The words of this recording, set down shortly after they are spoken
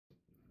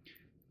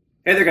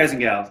Hey there, guys and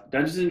gals.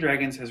 Dungeons and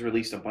Dragons has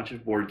released a bunch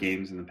of board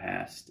games in the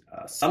past,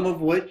 some of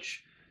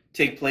which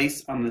take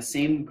place on the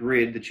same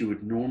grid that you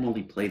would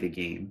normally play the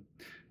game,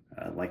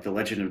 like the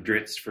Legend of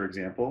Drizzt, for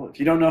examort. If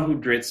you don't know who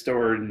Drizzt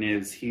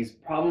is, he's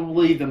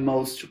probably the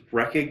most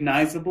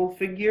recognizable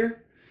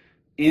figure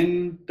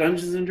in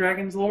Dungeons and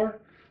Dragons lore.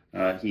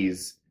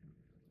 He's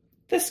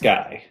this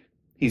guy.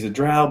 He's a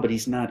drow, but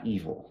he's not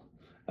evil.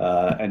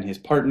 And his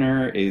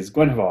partner is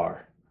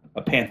Guinevere,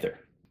 a panther.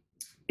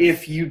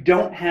 If you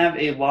don't have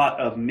a lot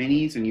of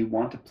minis and you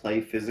want to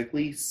play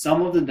physically,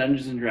 some of the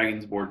Dungeons and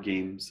Dragons board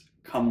games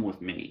come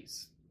with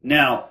minis.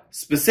 Now,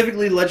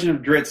 specifically Legend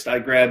of Drizzt I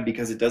grabbed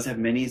because it does have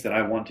minis that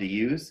I want to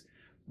use,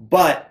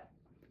 but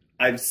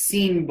I've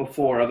seen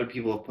before other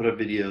people have put up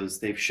videos,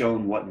 they've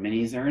shown what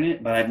minis are in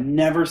it, but I've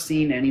never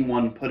seen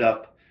anyone put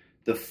up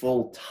the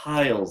full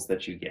tiles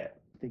that you get.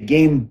 The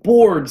game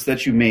boards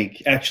that you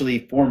make actually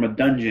form a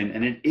dungeon,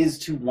 and it is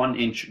to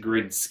 1-inch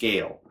grid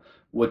scale,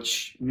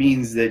 which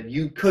means that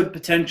you could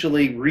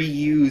potentially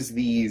reuse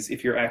these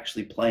if you're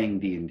actually playing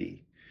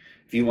D&D,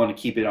 if you want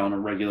to keep it on a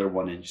regular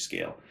 1-inch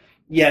scale.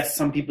 Yes,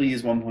 some people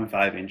use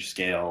 1.5-inch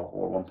scale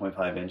or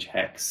 1.5-inch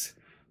hex,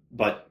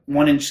 but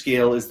 1-inch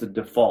scale is the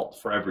default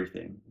for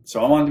everything.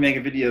 So I wanted to make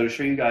a video to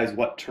show you guys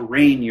what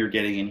terrain you're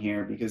getting in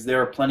here, because there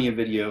are plenty of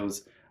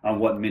videos on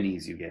what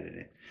minis you get in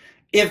it.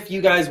 If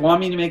you guys want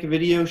me to make a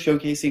video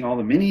showcasing all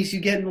the minis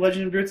you get in the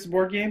Legend of Drizzt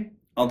board game,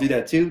 I'll do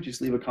that too. Just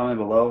leave a comment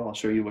below. I'll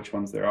show you which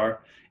ones there are.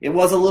 It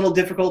was a little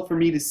difficult for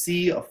me to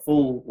see a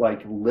full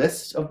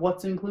list of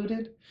what's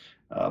included.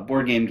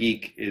 Board Game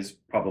Geek is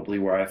probably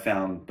where I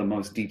found the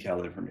most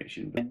detailed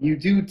information. But you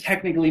do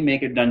technically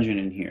make a dungeon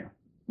in here.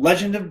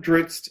 Legend of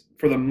Drizzt,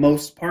 for the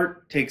most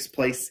part, takes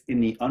place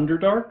in the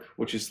Underdark,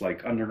 which is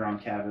like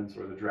underground cabins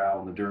where the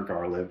drow and the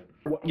Durgar live.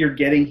 What you're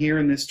getting here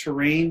in this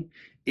terrain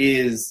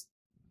is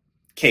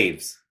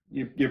caves.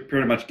 You're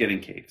pretty much getting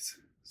caves.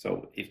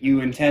 So if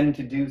you intend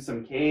to do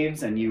some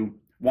caves and you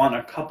want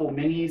a couple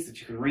minis that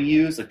you can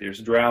reuse, like there's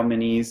drow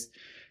minis,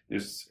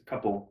 there's a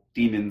couple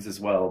demons as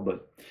well.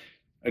 But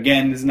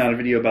again, this is not a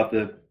video about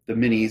the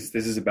minis.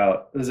 This is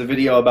a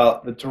video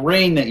about the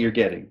terrain that you're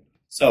getting.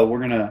 So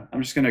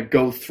I'm just gonna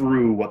go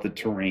through what the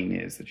terrain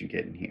is that you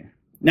get in here.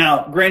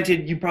 Now,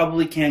 granted, you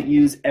probably can't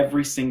use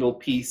every single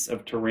piece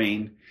of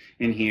terrain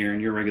in here in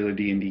your regular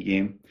D&D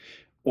game,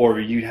 or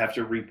you'd have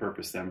to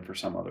repurpose them for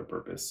some other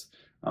purpose.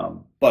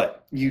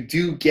 But you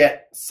do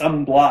get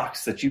some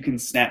blocks that you can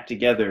snap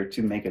together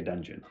to make a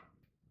dungeon.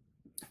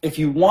 If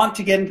you want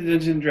to get into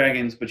Dungeons and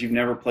Dragons, but you've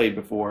never played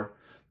before,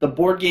 the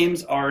board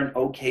games are an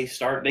okay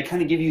start. They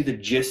kind of give you the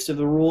gist of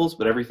the rules,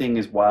 but everything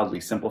is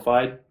wildly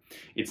simplified.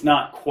 It's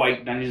not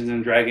quite Dungeons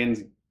and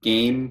Dragons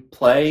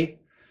gameplay,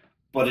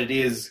 but it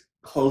is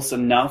close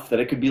enough that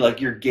it could be like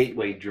your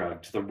gateway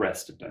drug to the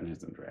rest of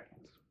Dungeons and Dragons.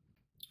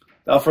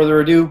 Without further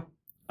ado,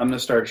 I'm going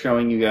to start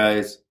showing you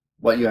guys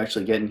what you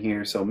actually get in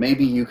here. So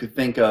maybe you could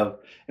think of,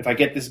 if I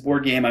get this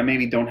board game, I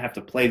maybe don't have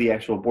to play the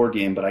actual board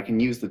game, but I can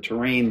use the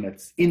terrain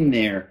that's in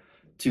there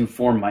to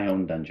form my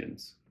own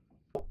dungeons.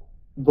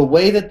 The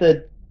way that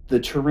the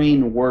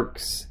terrain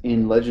works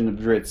in Legend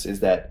of Drizzt is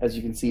that, as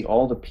you can see,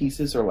 all the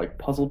pieces are like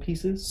puzzle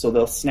pieces, so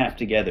they'll snap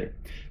together.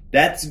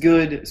 That's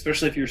good,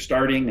 especially if you're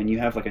starting and you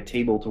have like a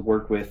table to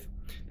work with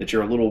that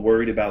you're a little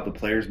worried about the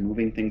players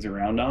moving things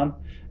around on.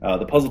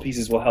 The puzzle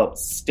pieces will help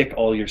stick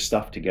all your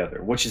stuff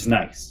together, which is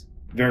nice.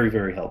 Very,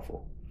 very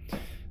helpful. So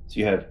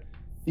you have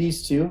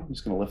these two. I'm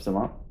just going to lift them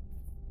up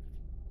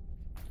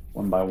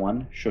one by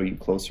one, show you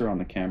closer on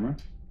the camera.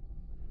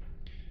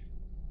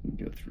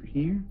 Go through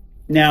here.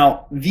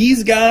 Now,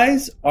 these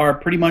guys are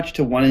pretty much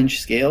to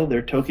 1-inch scale.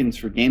 They're tokens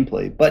for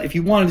gameplay. But if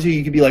you wanted to,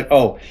 you could be like,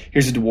 oh,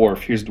 here's a dwarf,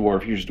 here's a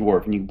dwarf, here's a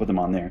dwarf, and you can put them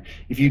on there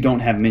if you don't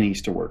have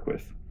minis to work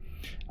with.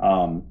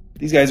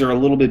 These guys are a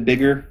little bit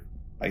bigger.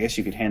 I guess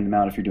you could hand them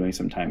out if you're doing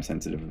some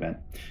time-sensitive event.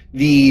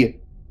 The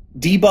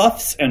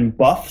debuffs and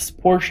buffs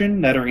portion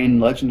that are in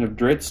Legend of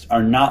Drizzt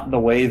are not the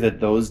way that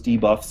those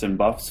debuffs and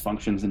buffs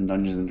functions in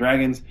Dungeons and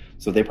Dragons,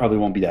 so they probably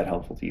won't be that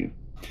helpful to you.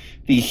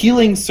 The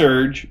healing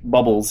surge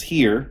bubbles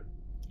here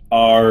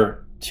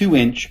are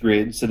 2-inch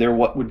grid, so they're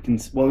what would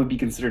be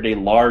considered a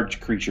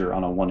large creature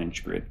on a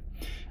 1-inch grid.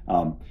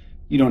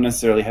 You don't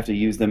necessarily have to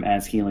use them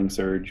as healing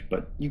surge,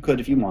 but you could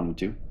if you wanted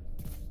to.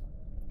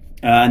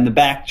 And the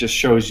back just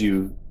shows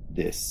you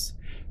this.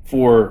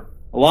 For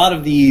a lot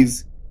of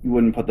these, you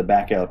wouldn't put the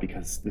back out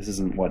because this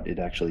isn't what it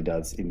actually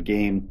does in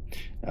game.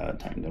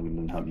 Time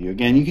doesn't help you.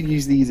 Again, you could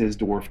use these as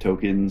dwarf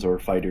tokens or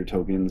fighter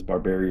tokens,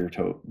 barbarian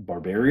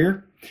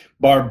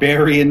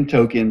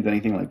tokens,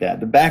 anything like that.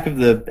 The back of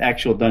the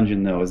actual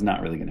dungeon, though, is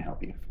not really going to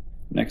help you.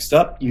 Next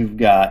up, you've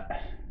got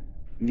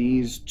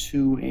these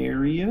two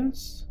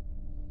areas.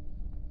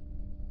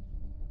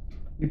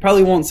 You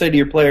probably won't say to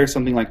your players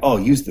something like, oh,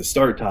 use the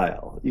start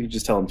tile. You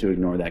just tell them to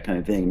ignore that kind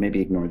of thing.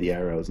 Maybe ignore the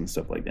arrows and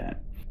stuff like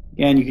that.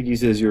 Again, you could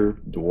use it as your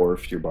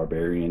dwarf, your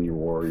barbarian, your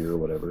warrior,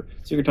 whatever.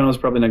 Secret Tunnel is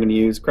probably not going to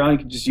use. Crown you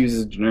could just use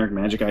as a generic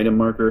magic item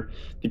marker.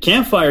 The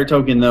campfire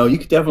token, though, you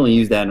could definitely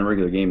use that in a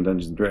regular game of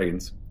Dungeons &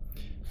 Dragons.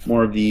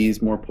 More of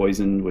these, more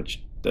poison,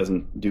 which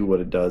doesn't do what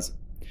it does.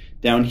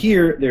 Down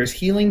here, there's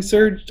Healing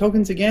Surge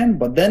tokens again,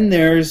 but then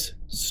there's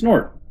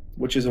Snort,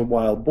 which is a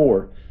wild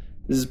boar.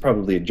 This is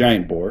probably a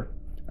giant boar,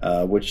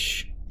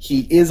 which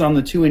he is on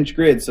the 2-inch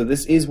grid, so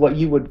this is what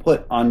you would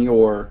put on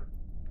your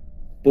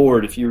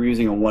board if you were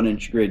using a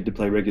 1-inch grid to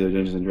play regular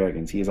Dungeons and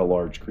Dragons. He is a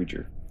large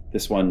creature.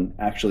 This one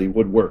actually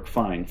would work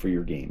fine for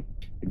your game.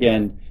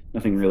 Again,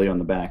 nothing really on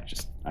the back,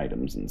 just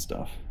items and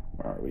stuff.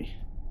 Where are we?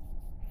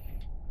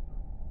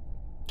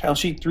 Tile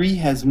sheet 3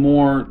 has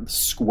more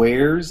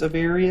squares of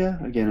area.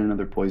 Again,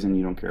 another poison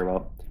you don't care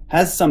about.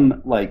 Has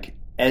some like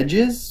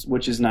edges,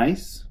 which is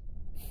nice.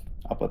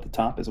 Up at the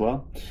top as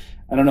well.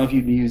 I don't know if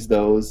you'd use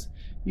those.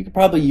 You could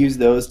probably use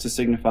those to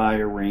signify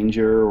a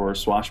ranger or a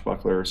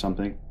swashbuckler or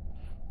something.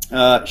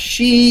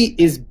 She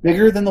is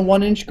bigger than the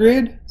 1-inch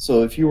grid,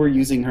 so if you were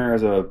using her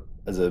as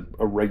a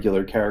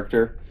regular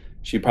character,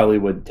 she probably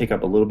would take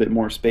up a little bit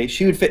more space.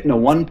 She would fit in a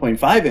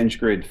 1.5-inch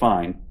grid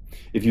fine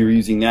if you were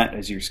using that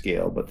as your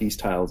scale, but these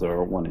tiles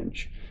are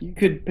 1-inch. You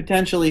could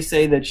potentially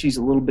say that she's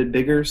a little bit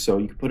bigger, so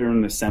you could put her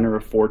in the center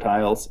of 4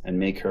 tiles and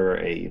make her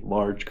a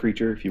large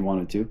creature if you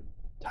wanted to.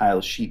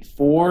 Tile sheet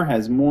 4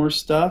 has more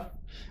stuff.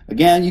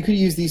 Again, you could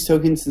use these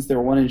tokens since they're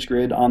 1-inch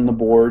grid on the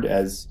board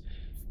as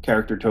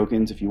character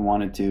tokens if you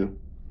wanted to.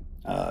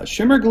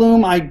 Shimmer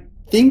Gloom, I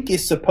think,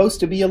 is supposed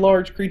to be a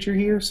large creature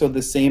here, so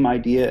the same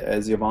idea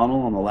as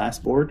Yavanel on the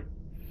last board.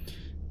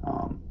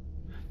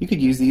 You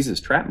could use these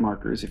as trap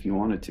markers if you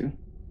wanted to.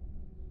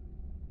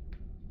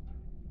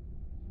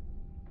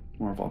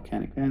 More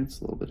volcanic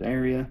vents, a little bit of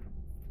area.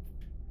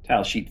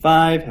 Tile sheet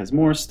 5 has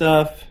more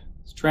stuff.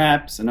 It's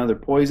traps, another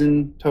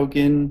poison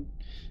token.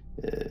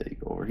 You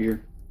go over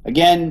here.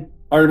 Again,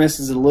 Artemis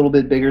is a little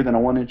bit bigger than a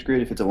 1-inch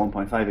grid. If it's a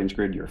 1.5-inch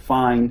grid, you're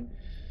fine.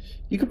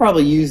 You could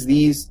probably use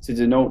these to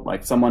denote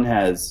like someone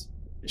has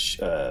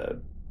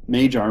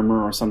mage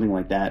armor or something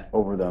like that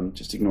over them.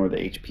 Just ignore the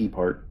HP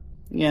part.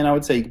 Again, I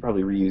would say you could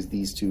probably reuse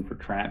these two for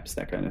traps,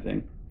 that kind of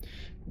thing.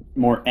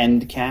 More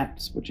end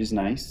caps, which is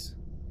nice.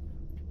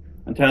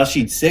 On tile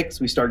sheet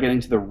 6, we start getting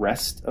to the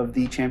rest of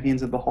the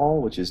Champions of the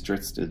Hall, which is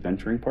Drizzt's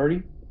Adventuring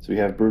Party. So we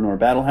have Bruenor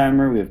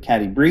Battlehammer, we have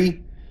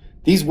Catti-Brie.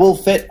 These will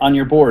fit on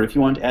your board if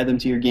you want to add them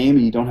to your game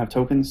and you don't have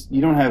tokens.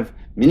 You don't have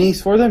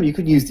minis for them, you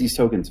could use these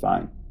tokens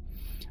fine.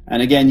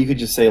 And again, you could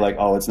just say like,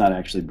 oh, it's not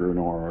actually Bruenor,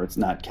 or it's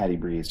not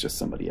Catti-Brie, it's just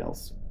somebody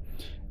else.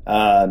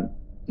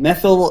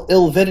 Methyl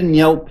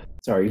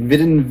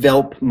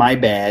Viddenvelp, my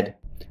bad,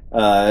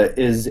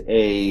 is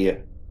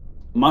a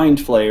Mind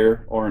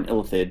Flayer or an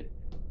Illithid.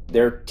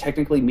 They're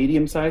technically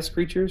medium-sized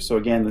creatures, so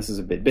again, this is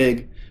a bit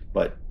big,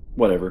 but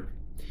whatever.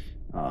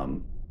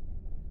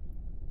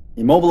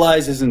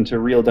 Immobilize isn't a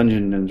real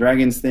Dungeons and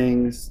Dragons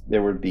things.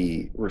 There would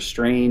be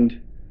restrained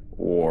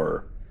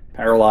or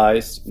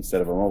paralyzed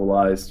instead of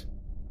immobilized.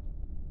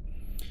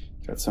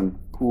 Got some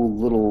cool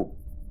little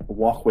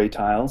walkway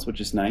tiles, which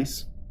is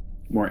nice.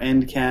 More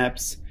end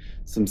caps,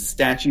 some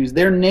statues.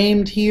 They're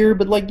named here,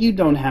 but like you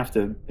don't have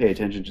to pay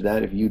attention to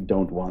that if you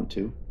don't want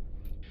to.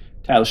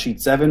 Tile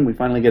sheet 7, we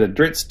finally get a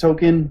Drizzt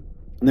token.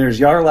 And there's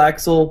Jarl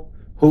Axel,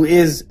 who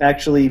is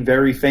actually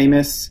very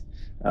famous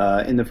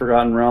in the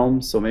Forgotten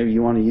Realms, so maybe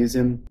you want to use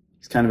him.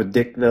 He's kind of a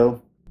dick,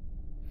 though.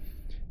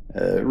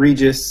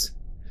 Regis.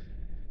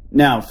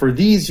 Now, for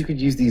these, you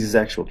could use these as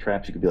actual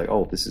traps. You could be like,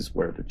 oh, this is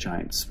where the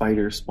giant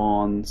spider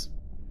spawns.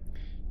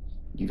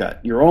 You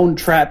got your own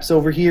traps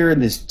over here in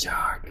this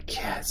dark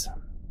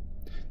chasm.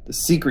 The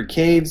secret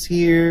caves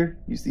here.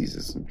 Use these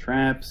as some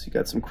traps. You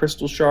got some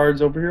crystal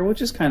shards over here,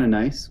 which is kind of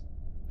nice.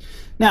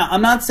 Now,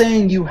 I'm not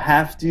saying you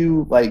have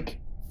to, like,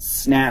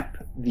 snap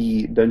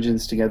the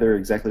dungeons together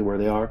exactly where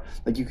they are.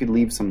 Like, you could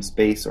leave some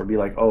space or be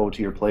like, oh,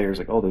 to your players,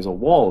 like, oh, there's a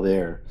wall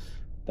there.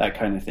 That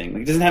kind of thing.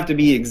 Like, it doesn't have to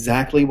be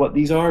exactly what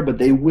these are, but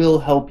they will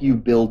help you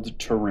build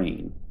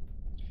terrain.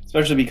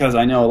 Especially because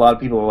I know a lot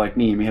of people are like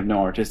me and we have no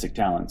artistic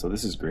talent, so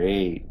this is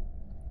great.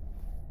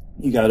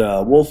 You got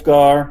a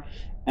Wolfgar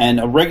and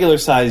a regular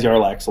size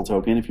Jarl Axel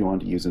token if you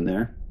want to use him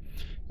there.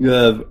 You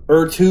have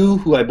Urtu,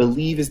 who I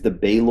believe is the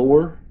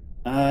Baylor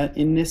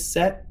in this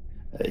set.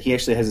 He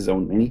actually has his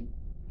own mini.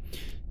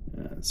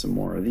 Some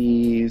more of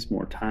these,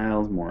 more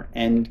tiles, more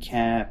end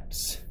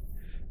caps,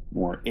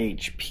 more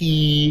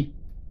HP.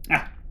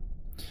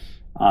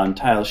 On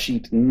tile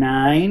sheet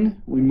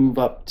 9, we move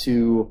up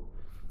to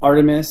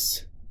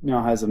Artemis.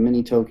 Now has a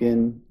mini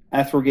token.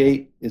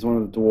 Athrogate is one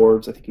of the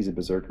dwarves. I think he's a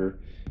berserker.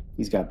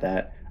 He's got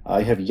that.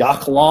 You have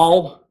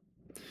Yaklal,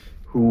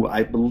 who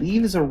I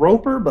believe is a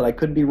roper, but I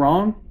could be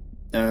wrong.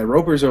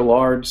 Ropers are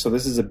large, so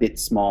this is a bit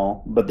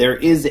small. But there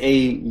is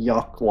a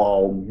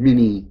Yaklal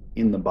mini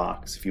in the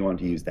box if you want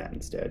to use that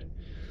instead.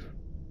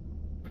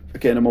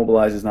 Again,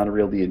 Immobilize is not a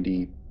real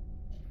D&D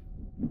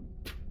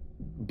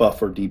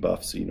buff or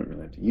debuff, so you don't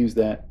really have to use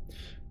that.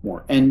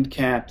 More end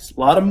caps. A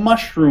lot of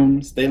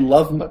mushrooms. They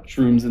love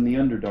mushrooms in the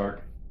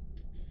Underdark.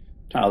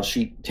 Tile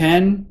sheet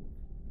 10.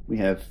 We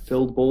have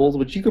filled bowls,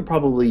 which you could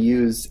probably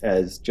use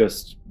as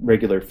just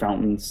regular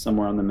fountains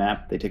somewhere on the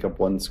map. They take up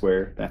 1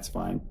 square. That's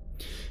fine.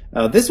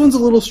 This one's a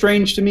little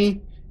strange to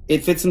me.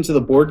 It fits into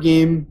the board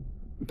game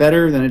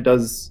better than it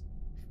does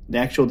the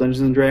actual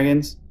Dungeons and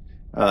Dragons.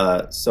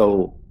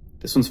 So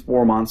This one's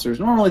 4 monsters.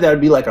 Normally that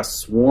would be like a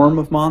swarm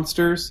of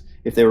monsters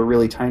if they were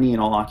really tiny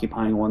and all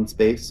occupying one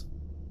space.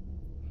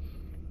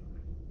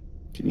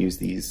 You can use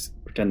these,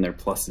 pretend they're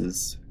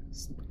pluses,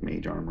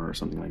 mage armor or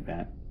something like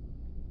that.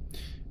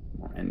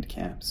 More end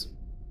caps.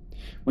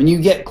 When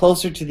you get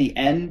closer to the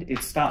end, it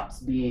stops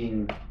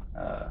being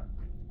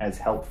as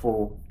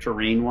helpful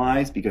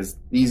terrain-wise, because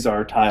these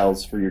are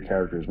tiles for your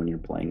characters when you're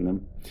playing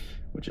them,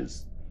 which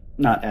is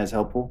not as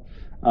helpful.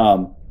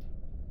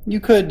 You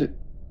could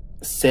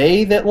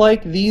say that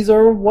like these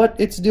are what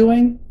it's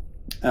doing.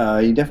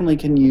 You definitely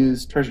can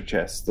use treasure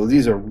chests. So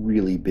these are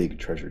really big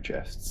treasure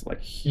chests,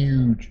 like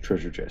huge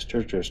treasure chests.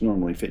 Treasure chests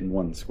normally fit in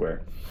 1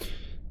 square.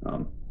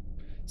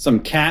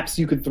 Some caps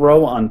you could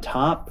throw on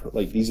top,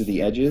 like these are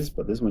the edges,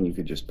 but this one you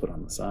could just put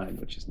on the side,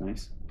 which is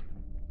nice.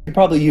 You could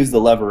probably use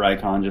the lever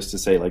icon just to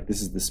say like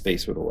this is the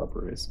space where the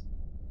lever is.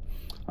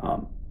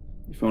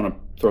 If you want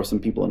to throw some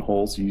people in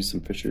holes, you use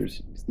some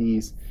fissures. Use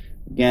these.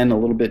 Again, a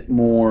little bit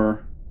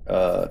more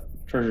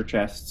treasure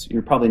chests.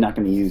 You're probably not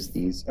going to use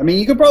these. I mean,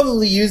 you could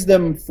probably use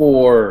them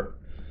for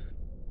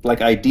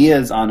like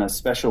ideas on a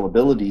special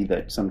ability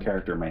that some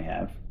character may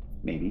have,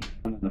 maybe.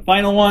 And the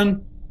final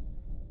one,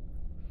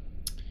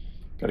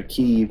 got a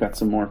key, you've got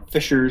some more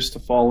fissures to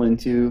fall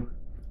into.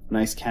 A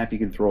nice cap you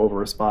can throw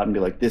over a spot and be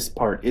like, this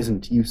part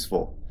isn't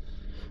useful.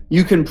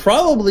 You can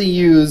probably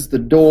use the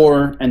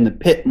door and the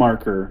pit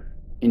marker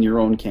in your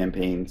own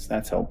campaigns.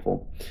 That's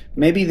helpful.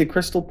 Maybe the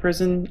crystal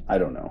prison, I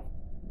don't know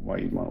why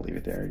you'd want to leave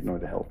it there. Ignore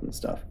the health and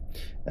stuff.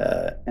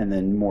 And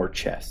then more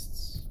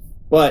chests.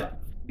 But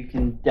you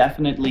can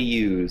definitely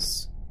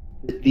use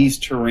these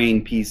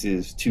terrain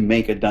pieces to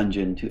make a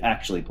dungeon to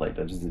actually play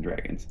Dungeons and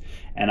Dragons.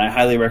 And I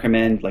highly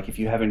recommend, like if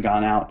you haven't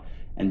gone out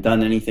and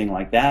done anything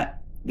like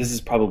that, this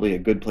is probably a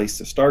good place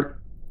to start.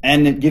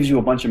 And it gives you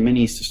a bunch of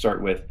minis to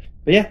start with.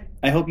 But yeah,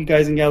 I hope you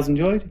guys and gals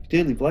enjoyed. If you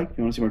did, leave a like. If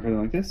you want to see more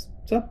content like this,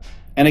 what's up?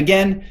 And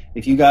again,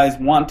 if you guys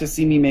want to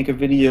see me make a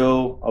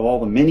video of all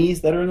the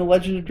minis that are in the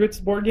Legend of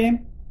Drizzt board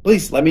game,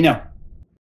 please let me know.